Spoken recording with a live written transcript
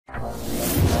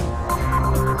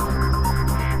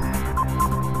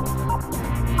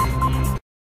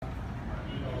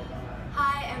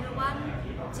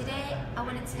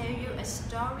a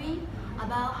story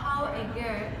about how a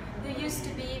girl who used to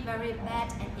be very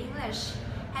bad at English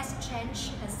has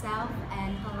changed herself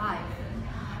and her life.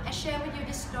 I share with you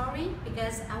this story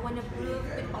because I want to prove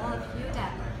with all of you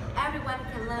that everyone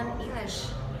can learn English,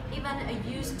 even a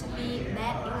used to be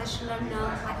bad English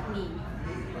learner like me.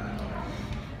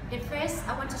 At first,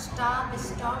 I want to start the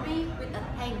story with a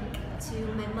thank to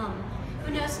my mom,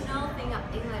 who knows nothing of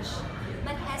English,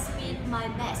 but has been my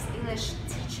best English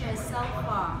teacher so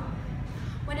far.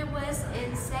 When I was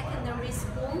in secondary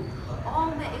school,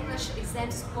 all my English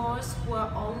exam scores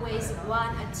were always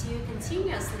 1 or 2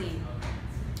 continuously.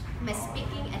 My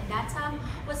speaking at that time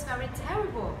was very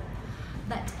terrible,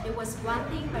 but there was one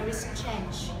thing very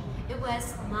strange. It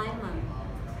was my mom.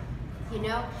 You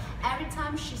know, every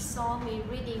time she saw me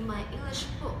reading my English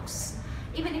books,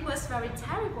 even it was very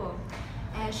terrible,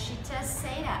 and she just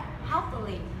said that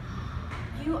happily,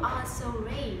 "You are so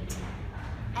great."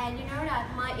 And you know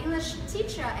that my English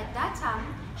teacher at that time,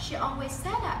 she always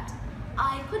said that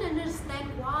I couldn't understand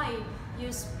why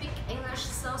you speak English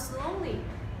so slowly.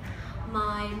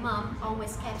 My mom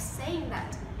always kept saying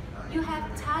that you have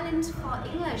talent for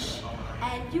English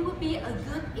and you will be a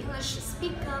good English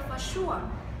speaker for sure.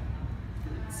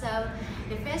 So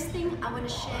the first thing I want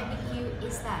to share with you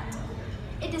is that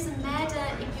it doesn't matter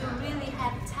if you really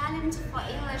have talent for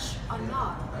English or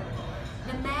not.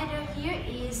 The matter here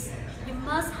is you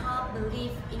must have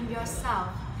belief in yourself,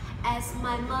 as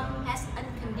my mom has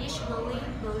unconditionally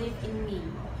believed in me.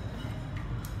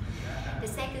 The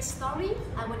second story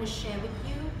I want to share with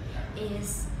you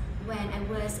is when I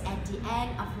was at the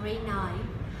end of grade 9.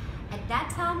 At that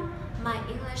time, my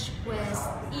English was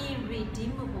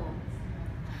irredeemable.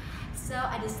 So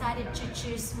I decided to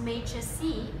choose major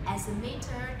C as a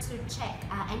major to check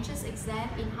entrance exam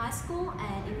in high school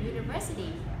and in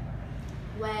university.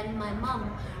 When my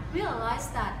mom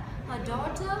realized that her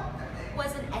daughter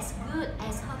wasn't as good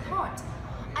as her thought,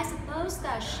 I suppose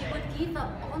that she would give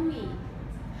up on me.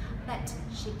 But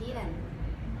she didn't.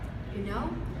 You know,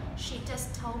 she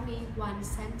just told me one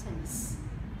sentence.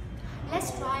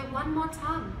 "Let's try one more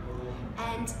time.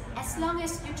 And as long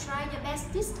as you try your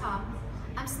best this time,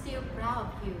 I'm still proud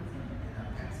of you."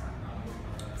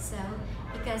 So,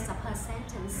 because of her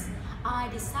sentence, I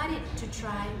decided to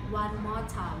try one more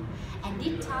time. And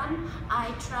this time, I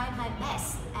tried my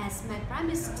best as my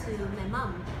promise to my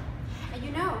mom. And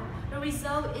you know, the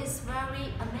result is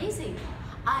very amazing.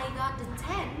 I got the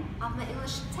 10 of my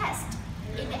English test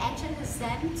in the entrance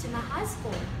exam to my high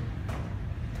school.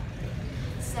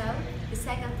 So, the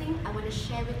second thing I want to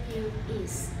share with you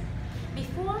is,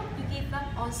 before you give up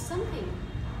on something,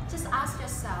 just ask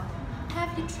yourself,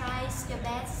 have you tried your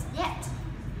best yet?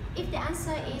 If the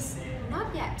answer is not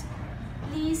yet,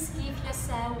 please give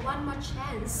yourself one more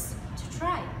chance to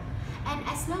try. And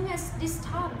as long as this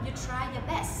time you try your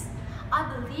best, I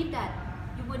believe that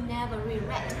you will never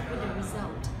regret with the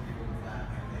result.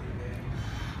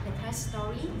 The third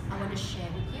story I want to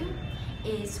share with you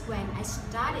is when I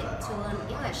started to learn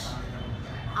English.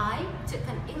 I took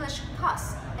an English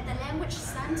course at the language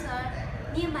center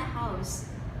near my house.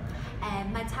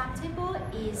 And my timetable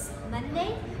is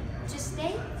Monday,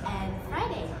 Tuesday, and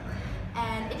Friday.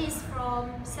 And it is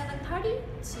from 7:30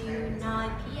 to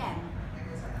 9 p.m.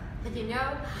 But you know,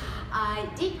 I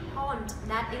did haunt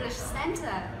that English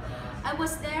center. I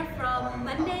was there from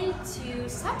Monday to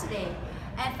Saturday,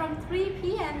 and from 3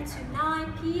 p.m. to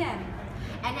 9 p.m.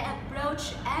 And I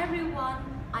approached everyone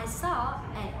I saw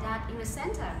at that English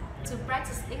center to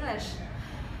practice English.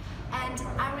 And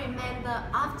I remember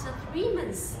after 3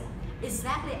 months,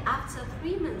 exactly after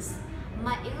 3 months,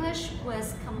 my English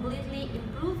was completely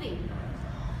improving.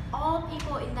 All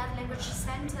people in that language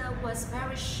center was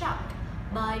very shocked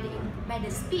by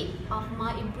the speed of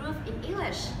my improvement in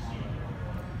English.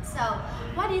 So,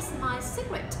 what is my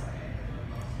secret?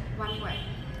 One word: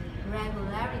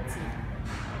 regularity.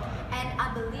 And I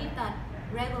believe that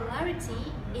regularity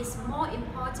is more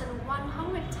important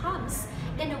 100 times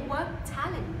than the word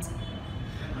talent.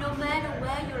 No matter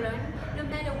where you learn, no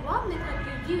matter what method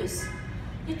you use,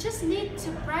 you just need to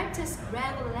practice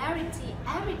regularity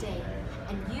every day,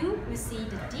 and you will see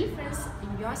the difference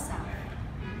in yourself.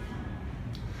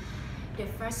 The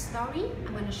first story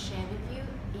I'm going to share with you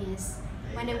is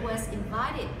when I was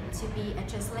invited to be a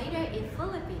translator in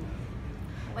Philippines.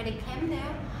 When I came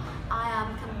there, I am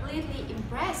completely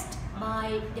impressed by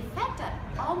the fact that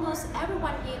almost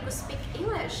everyone here could speak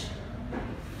English.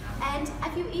 And I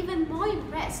feel even more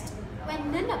impressed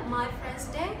when none of my friends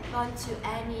there gone to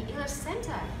any English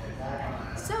center.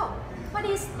 So, what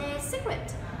is their secret?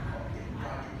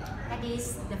 That is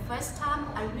the first time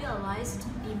I realized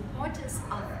the importance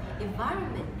of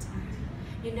environment.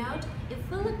 You know, in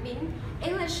Philippines,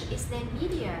 English is their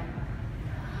media.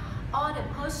 All the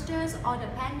posters, all the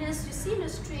banners you see in the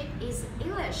street is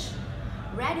English.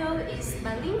 Radio is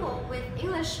bilingual with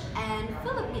English and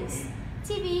Philippines.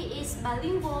 TV is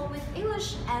bilingual with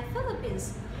English and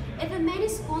Philippines. Even many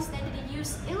schools they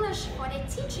use English for their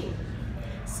teaching.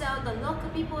 So the local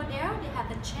people there, they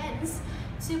have a chance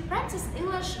to practice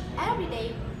English every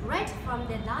day right from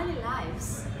their daily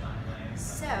lives.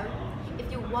 So,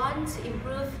 if you want to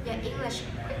improve your English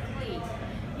quickly,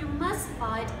 you must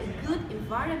find a good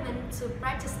environment to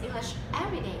practice English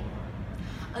every day.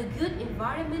 A good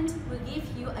environment will give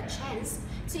you a chance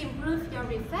to improve your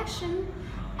reflection,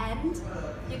 and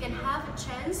you can have a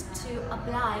chance to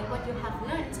apply what you have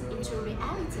learned into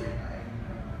reality.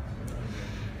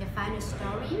 The final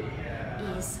story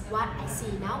is what I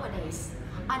see nowadays.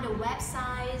 On the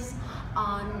websites,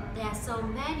 there are so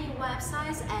many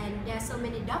websites and there are so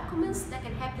many documents that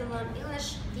can help you learn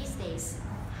English these days.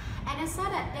 And I saw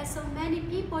that there are so many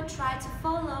people try to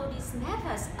follow these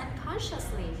methods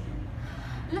unconsciously.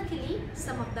 Luckily,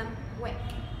 some of them work.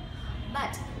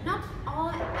 But not all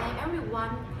and everyone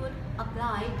could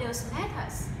apply those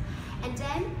methods. And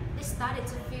then they started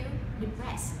to feel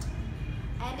depressed.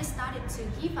 And they started to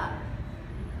give up.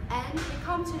 And they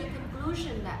come to the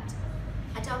conclusion that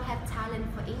I don't have talent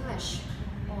for English,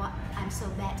 or I'm so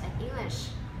bad at English.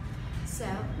 So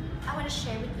I want to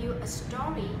share with you a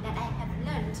story that I have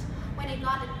learned when I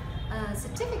got a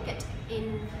certificate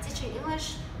in teaching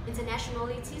English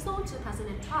internationally TESOL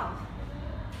 2012.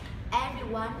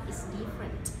 Everyone is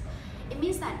different. It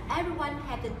means that everyone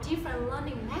has a different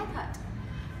learning method.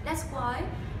 That's why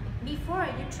before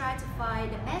you try to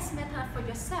find the best method for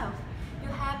yourself, you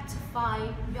have to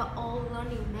find your own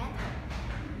learning method.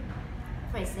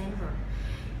 For example,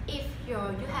 if you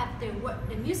have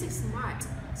the music smart,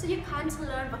 so you can't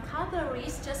learn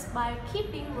vocabularies just by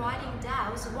keeping writing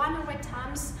down 100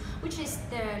 times, which is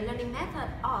the learning method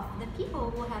of the people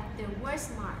who have the word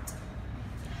smart.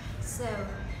 So,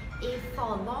 if for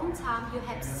a long time you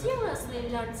have seriously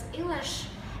learned English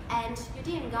and you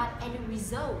didn't got any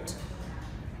result,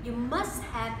 you must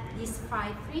have these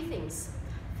three things.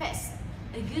 First,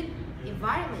 a good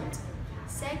environment.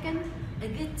 Second, a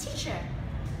good teacher.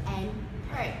 And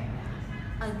third,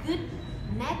 a good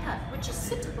method which is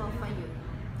suitable for you.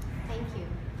 Thank you.